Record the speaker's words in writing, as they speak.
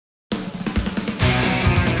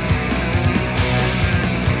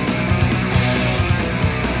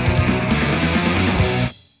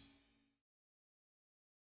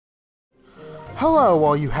Hello,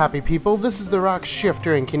 all you happy people. This is the Rock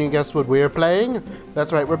Shifter, and can you guess what we're playing?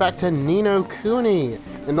 That's right, we're back to Kuni No Kuni.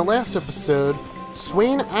 In the last episode,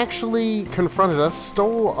 Swaine actually confronted us,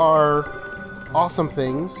 stole our awesome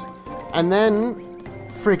things, and then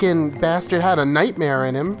freaking bastard had a nightmare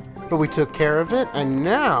in him, but we took care of it, and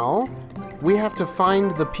now we have to find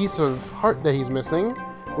the piece of heart that he's missing,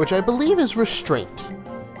 which I believe is restraint.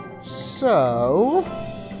 So...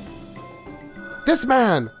 this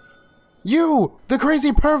man! You! The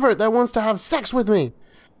crazy pervert that wants to have sex with me!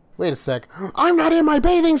 Wait a sec. I'm not in my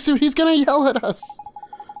bathing suit! He's gonna yell at us!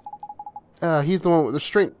 He's the one with the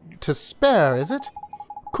restraint to spare, is it?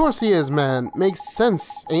 Of course he is, man. Makes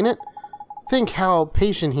sense, ain't it? Think how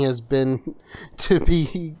patient he has been to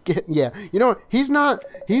be... yeah, you know, he's not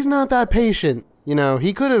that patient. You know,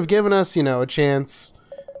 he could have given us, you know, a chance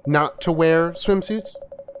not to wear swimsuits.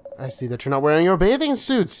 I see that you're not wearing your bathing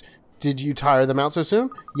suits. Did you tire them out so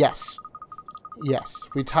soon? Yes. Yes,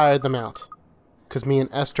 we tired them out. Because me and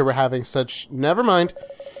Esther were having such... never mind.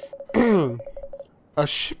 A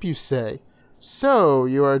ship, you say? So,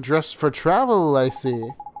 you are dressed for travel, I see.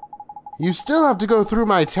 You still have to go through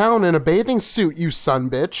my town in a bathing suit, you son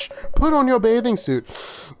bitch. Put on your bathing suit.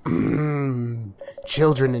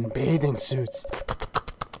 Children in bathing suits.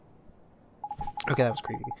 Okay, that was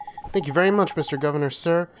creepy. Thank you very much, Mr. Governor,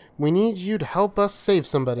 sir. We need you to help us save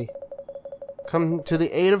somebody. Come to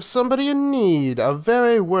the aid of somebody in need. A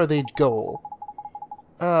very worthy goal.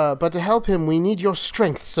 But to help him, we need your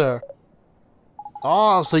strength, sir.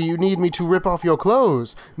 Ah, so you need me to rip off your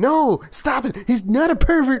clothes. No, stop it. He's not a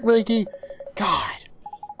pervert, Mikey. God.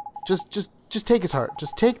 Just take his heart.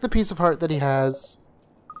 Just take the piece of heart that he has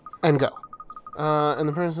and go. And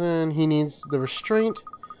the person, he needs the restraint.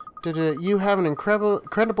 You have an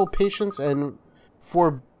incredible patience and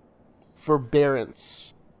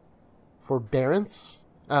forbearance. Forbearance?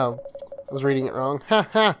 Oh, I was reading it wrong. Ha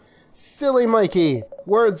ha! Silly Mikey!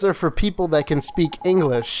 Words are for people that can speak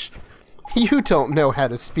English. You don't know how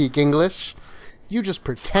to speak English. You just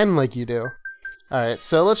pretend like you do. Alright,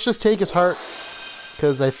 so let's just take his heart.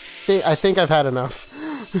 Because I think I've had enough.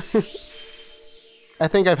 I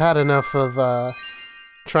think I've had enough of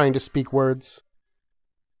trying to speak words.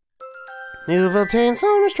 You've obtained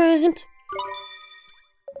some restraint.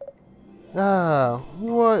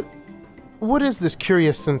 What is this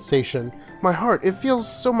curious sensation? My heart, it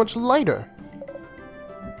feels so much lighter.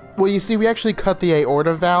 Well, you see, we actually cut the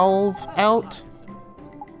aorta valve out.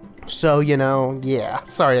 So, you know, yeah,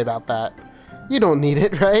 sorry about that. You don't need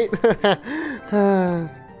it, right?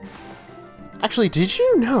 Actually, did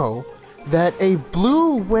you know that a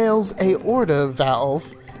blue whale's aorta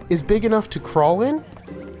valve is big enough to crawl in?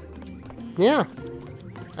 Yeah.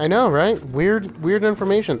 I know, right? Weird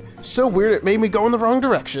information. So weird it made me go in the wrong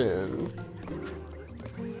direction.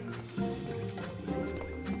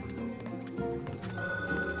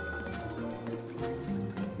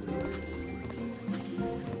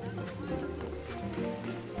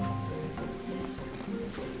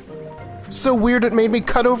 So weird it made me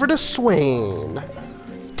cut over to Swaine.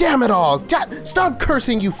 Damn it all! Stop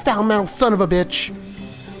cursing, you foul-mouthed son of a bitch!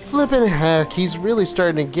 Flippin' heck, he's really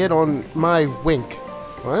starting to get on my wink.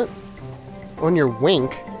 What? On your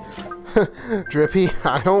wink? Drippy,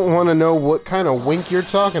 I don't want to know what kind of wink you're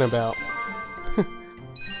talking about.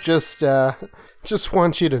 just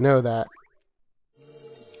want you to know that.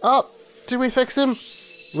 Oh, did we fix him?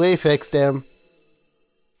 We fixed him.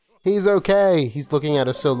 He's okay. He's looking at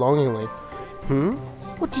us so longingly.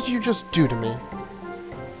 What did you just do to me?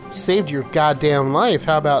 Saved your goddamn life,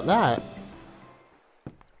 how about that?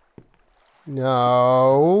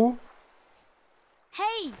 No.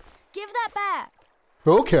 Hey, give that back.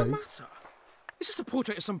 Okay. What's the matter? It's just a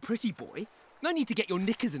portrait of some pretty boy. No need to get your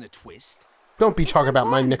knickers in a twist. Don't be talking about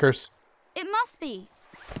my knickers. It must be.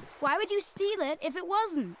 Why would you steal it if it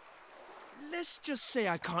wasn't? Let's just say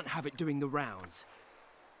I can't have it doing the rounds.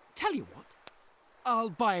 Tell you what, I'll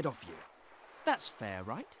buy it off you. That's fair,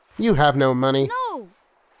 right? You have no money. No,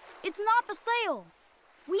 it's not for sale.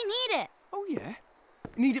 We need it. Oh yeah?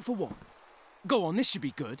 Need it for what? Go on, this should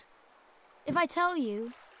be good. If I tell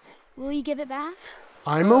you, will you give it back?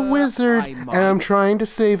 I'm a wizard, and I'm trying to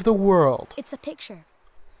save the world. It's a picture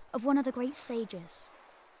of one of the great sages.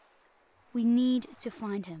 We need to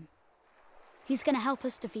find him. He's gonna help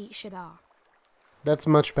us defeat Shadar. That's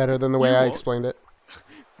much better than the way I explained it.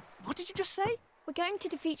 What did you just say? We're going to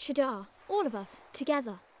defeat Shadar, all of us,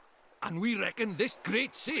 together. And we reckon this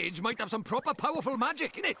great sage might have some proper powerful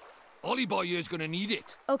magic in it. Ollie boy here's gonna need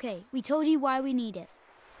it. Okay, we told you why we need it.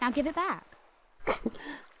 Now give it back.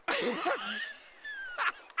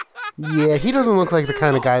 Yeah, he doesn't look like the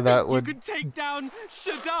kind of guy that would You could take down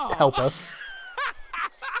Shadar. help us.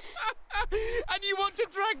 And you want to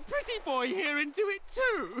drag Pretty Boy here into it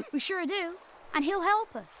too? We sure do. And he'll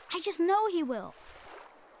help us. I just know he will.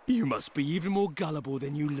 You must be even more gullible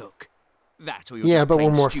than you look. That or you're Yeah, just but we're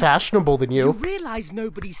plain more stupid. fashionable than You you. realise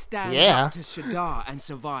nobody stands Yeah. up to Shadar and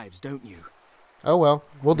survives, don't you? Oh well,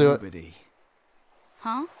 we'll do it. Nobody.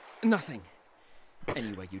 Huh? Nothing.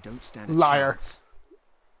 Anyway, you don't stand a Liar. chance.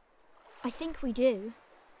 I think we do.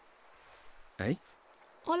 Eh?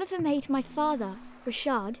 Oliver made my father,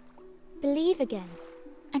 Rashad, believe again.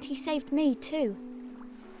 And he saved me too.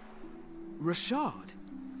 Rashad?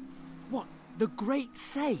 What? The great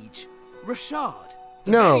sage? Rashad?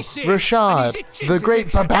 No, very same, Rashad, and he's itching the to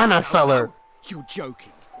great take Shadar Babana out seller. now. You're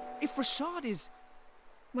joking. If Rashad is...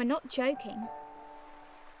 We're not joking.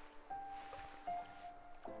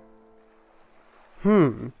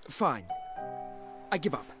 Fine. I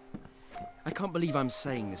give up. I can't believe I'm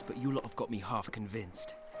saying this, but you lot have got me half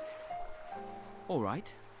convinced. All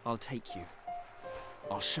right, I'll take you.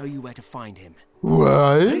 I'll show you where to find him.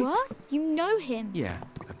 What? What? You know him? Yeah,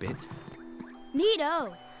 a bit.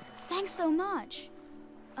 Neato. Thanks so much.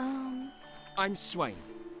 I'm Swaine.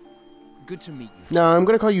 Good to meet you. No, I'm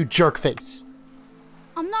gonna call you Jerkface.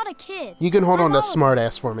 I'm not a kid. You can hold I'm on to Oliver.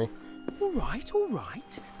 smartass for me. All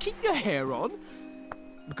right. Keep your hair on.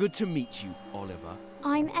 Good to meet you, Oliver.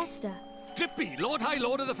 I'm Esther. Drippy, Lord High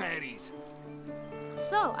Lord of the Fairies.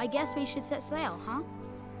 So, I guess we should set sail, huh?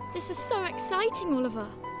 This is so exciting, Oliver.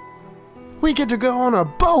 We get to go on a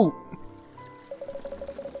boat!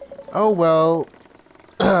 Oh well.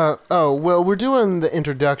 Oh well, we're doing the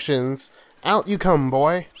introductions. Out you come,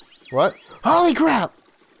 boy. What? Holy crap!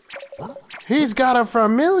 He's got a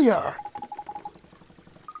familiar!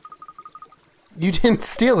 You didn't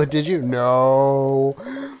steal it, did you? No.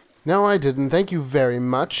 No, I didn't. Thank you very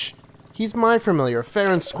much. He's my familiar,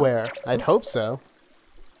 fair and square. I'd hope so.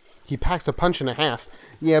 He packs a punch and a half.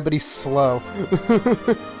 Yeah, but he's slow.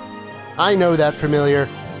 I know that familiar.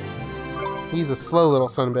 He's a slow little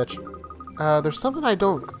son of a bitch. There's something I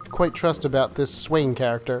don't quite trust about this Swaine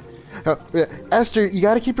character. Esther, you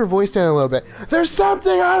gotta keep your voice down a little bit. There's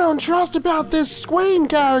something I don't trust about this Swaine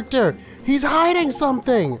character! He's hiding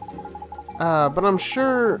something! But I'm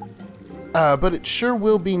sure... but it sure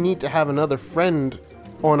will be neat to have another friend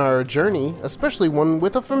on our journey, especially one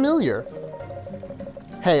with a familiar.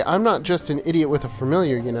 Hey, I'm not just an idiot with a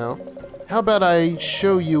familiar, you know. How about I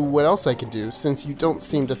show you what else I could do, since you don't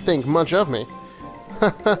seem to think much of me?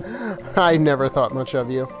 I never thought much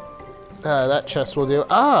of you. That chest will do.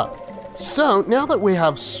 Ah! So, now that we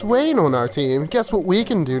have Swaine on our team, guess what we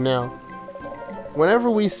can do now?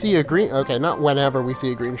 Whenever we see a green... Okay, not whenever we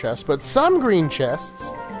see a green chest, but some green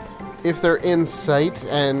chests, if they're in sight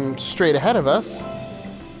and straight ahead of us...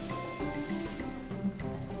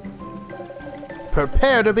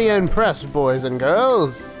 Prepare to be impressed, boys and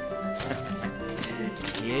girls!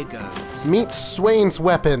 Here goes. Meet Swaine's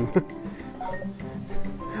weapon.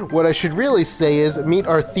 What I should really say is meet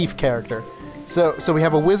our thief character. So we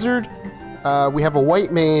have a wizard, we have a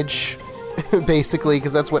white mage, basically,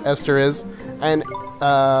 because that's what Esther is, and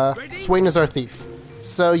Swaine is our thief.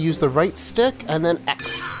 So use the right stick and then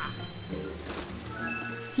X.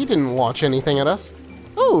 He didn't launch anything at us.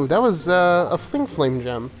 Oh, that was a Fling Flame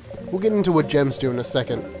gem. We'll get into what gems do in a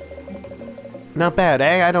second. Not bad,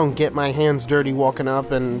 eh? I don't get my hands dirty walking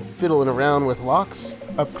up and fiddling around with locks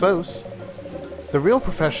up close. The real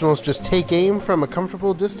professionals just take aim from a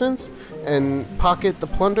comfortable distance and pocket the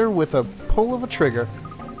plunder with a pull of a trigger.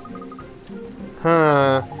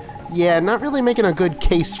 Huh. Yeah, not really making a good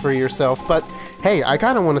case for yourself, but hey, I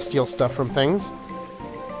kinda want to steal stuff from things.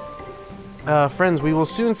 Friends, we will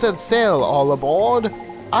soon set sail. All aboard?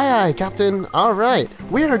 Aye, aye, Captain. Alright,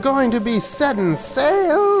 we are going to be setting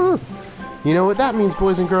sail! You know what that means,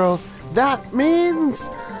 boys and girls? That means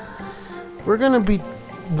we're gonna be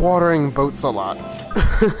watering boats a lot.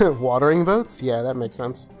 Watering boats? Yeah, that makes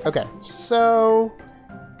sense. Okay, so...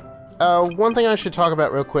 one thing I should talk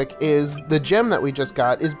about real quick is the gem that we just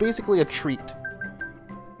got is basically a treat.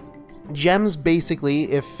 Gems, basically,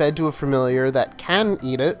 if fed to a familiar that can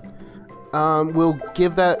eat it, will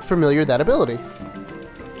give that familiar that ability.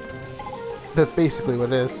 That's basically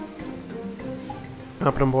what it is.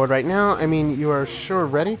 Up on board right now. I mean, you are sure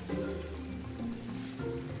ready?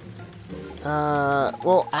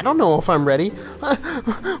 Well, I don't know if I'm ready.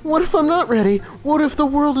 What if I'm not ready? What if the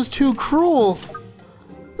world is too cruel?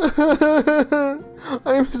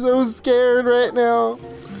 I'm so scared right now.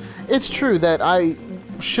 It's true that I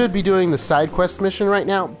should be doing the side quest mission right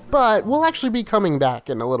now, but we'll actually be coming back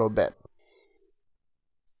in a little bit.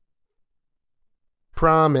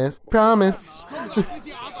 Promise, promise.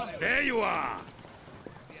 There you are.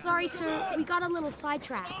 Sorry, sir. We got a little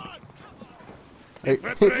sidetracked.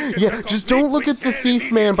 Yeah, just don't look at the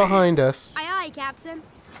thief man behind us. Aye, aye, Captain.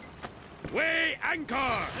 Weigh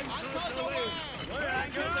anchor!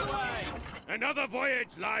 Another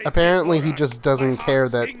voyage lies Apparently he before us. just doesn't My care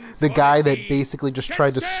heart that sings the for guy that sea. basically just Set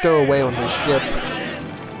tried to stow away on his sail!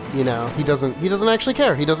 ship, you know, he doesn't actually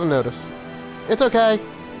care. He doesn't notice. It's okay.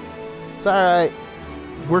 It's alright.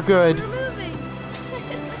 We're good. Moving.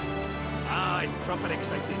 Ah, it's proper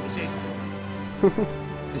exciting, this is.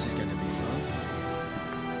 This is gonna be fun.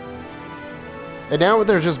 And now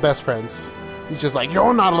they're just best friends. He's just like,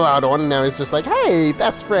 you're not allowed on, and now he's just like, hey,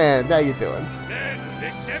 best friend, how you doing? Then the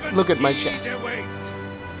seven Look at my seas chest. await.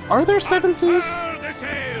 Are there 7 seas? Unfurl the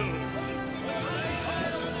sails.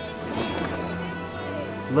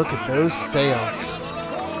 Look at those sails.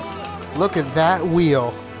 Look at that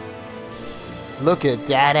wheel. Look at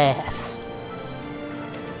that ass.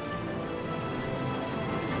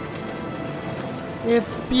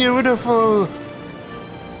 It's beautiful.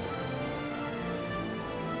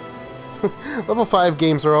 Level 5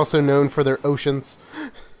 games are also known for their oceans.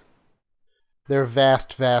 Their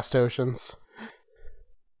vast, vast oceans.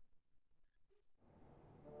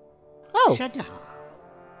 Oh, Shadar,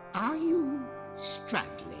 are you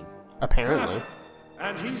struggling? apparently.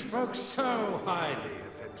 And he spoke so highly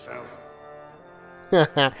of himself.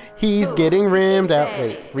 He's getting reamed out.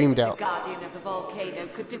 Wait, reamed The out. guardian of the volcano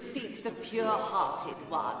could defeat the pure-hearted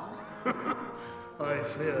one. I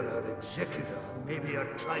fear our executor may be a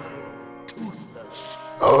trifle toothless.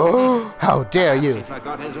 Oh, how dare He you!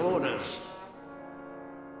 forgot his orders.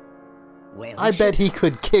 Well, I bet he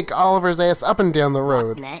could kick Oliver's ass up and down the What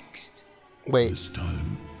road. next? Wait, This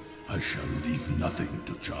time, I shall leave nothing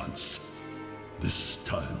to chance. This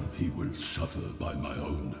time, he will suffer by my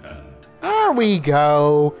own hand. there we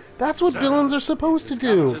go. That's what villains are supposed to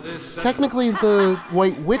do. Technically, the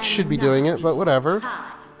White Witch should be doing it, but whatever.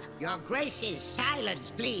 Your Grace's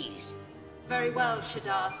silence, please. Very well,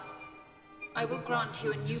 Shadar. I will grant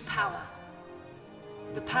you a new power.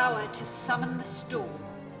 The power to summon the storm.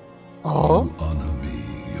 Oh, You honor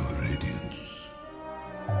me, your radiance.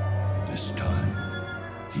 This time,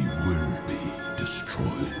 he will be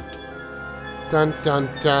destroyed. dun dun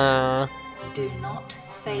dun. Do not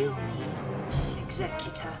fail me,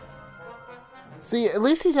 Executor. See, at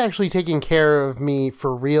least he's actually taking care of me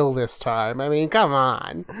for real this time. I mean, come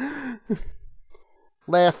on.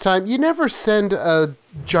 Last time, you never send a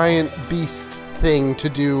giant beast thing to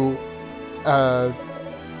do a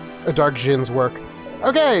Dark Jin's work.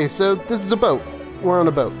 Okay, so this is a boat. We're on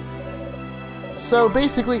a boat. So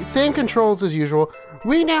basically, same controls as usual.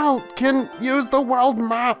 We now can use the world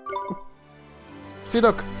map. See,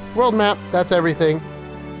 look, world map, that's everything.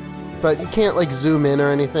 But you can't, like, zoom in or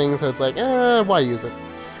anything, so it's like, why use it?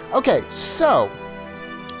 Okay, so,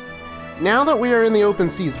 now that we are in the open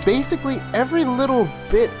seas, basically every little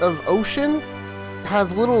bit of ocean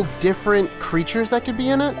has little different creatures that could be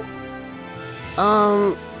in it.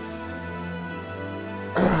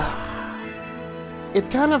 It's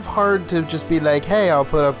kind of hard to just be like, hey, I'll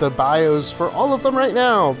put up the bios for all of them right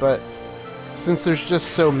now, but since there's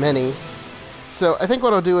just so many. So I think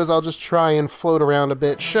what I'll do is I'll just try and float around a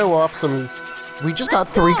bit, show off some... We just got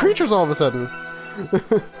 3 creatures all of a sudden!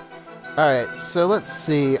 Alright, so let's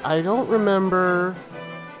see. I don't remember...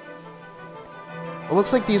 It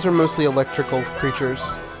looks like these are mostly electrical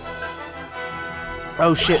creatures.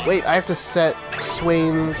 Oh shit, wait, I have to set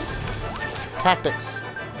Swaine's tactics.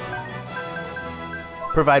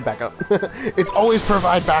 Provide backup. It's always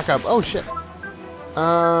provide backup. Oh shit.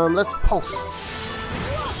 Let's pulse.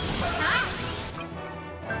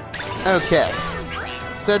 Okay.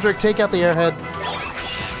 Cedric, take out the airhead.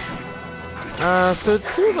 So it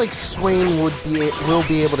seems like Swaine will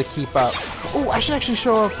be able to keep up. Oh, I should actually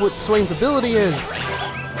show off what Swaine's ability is.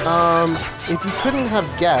 If you couldn't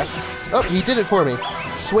have guessed... Oh, he did it for me.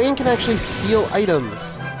 Swaine can actually steal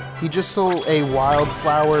items. He just sold a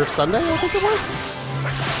wildflower sundae, I think it was?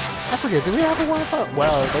 I forget, did we have a wildflower?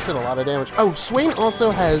 Wow, that did a lot of damage. Oh, Swaine also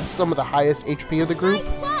has some of the highest HP of the group.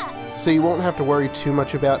 So you won't have to worry too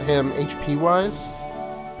much about him HP-wise.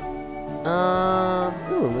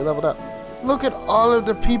 Ooh, we leveled up. Look at all of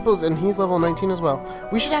the peoples, and he's level 19 as well.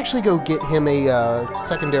 We should actually go get him a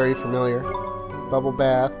secondary familiar. Bubble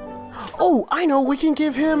bath. Oh, I know, we can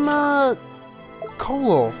give him,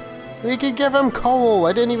 Coal. We could give him Coal.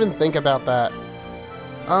 I didn't even think about that.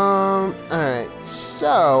 Alright,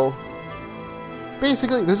 so...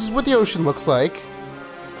 Basically, this is what the ocean looks like.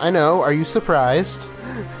 I know, are you surprised?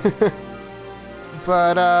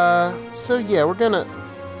 But, so yeah, we're gonna...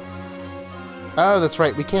 Oh, that's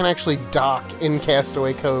right, we can't actually dock in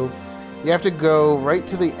Castaway Cove. You have to go right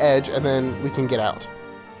to the edge, and then we can get out.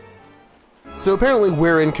 So apparently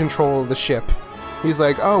we're in control of the ship. He's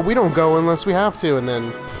like, oh, we don't go unless we have to, and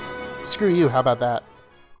then, pff, screw you, how about that?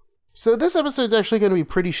 So this episode's actually going to be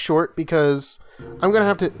pretty short because I'm going to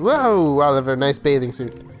have to... Whoa! Wow, I have a nice bathing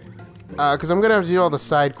suit. Because I'm going to have to do all the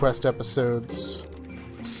side quest episodes.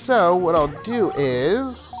 So, what I'll do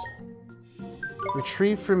is...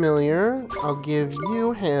 Retrieve familiar. I'll give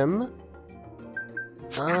you him.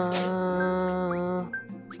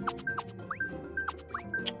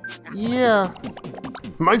 Yeah.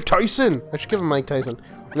 Mike Tyson! I should give him Mike Tyson.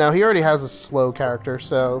 Now, he already has a slow character,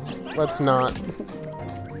 so let's not.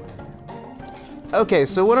 Okay,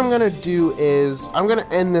 so what I'm gonna do is, I'm gonna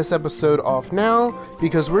end this episode off now,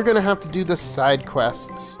 because we're gonna have to do the side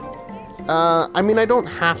quests. I mean, I don't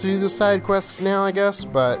have to do the side quests now, I guess,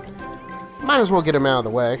 but might as well get them out of the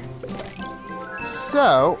way.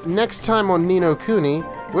 So, next time on Ni no Kuni,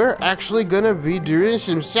 we're actually gonna be doing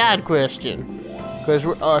some side question. Because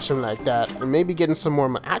we're awesome like that. And maybe getting some more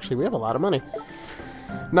money. Actually, we have a lot of money.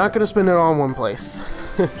 Not gonna spend it all in one place.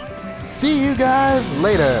 See you guys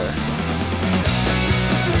later.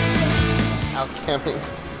 Alchemy.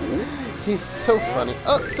 He's so funny.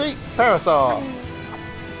 Oh, see? Parasol.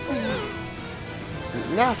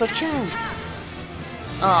 Now's a chance.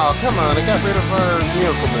 Oh, come on. I got rid of our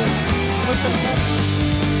miracle move. What the heck?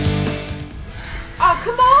 Oh,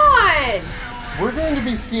 come on! We're going to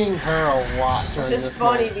be seeing her a lot during this. It's just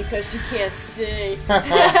funny because she can't see. I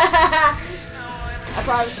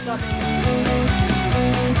probably should stop.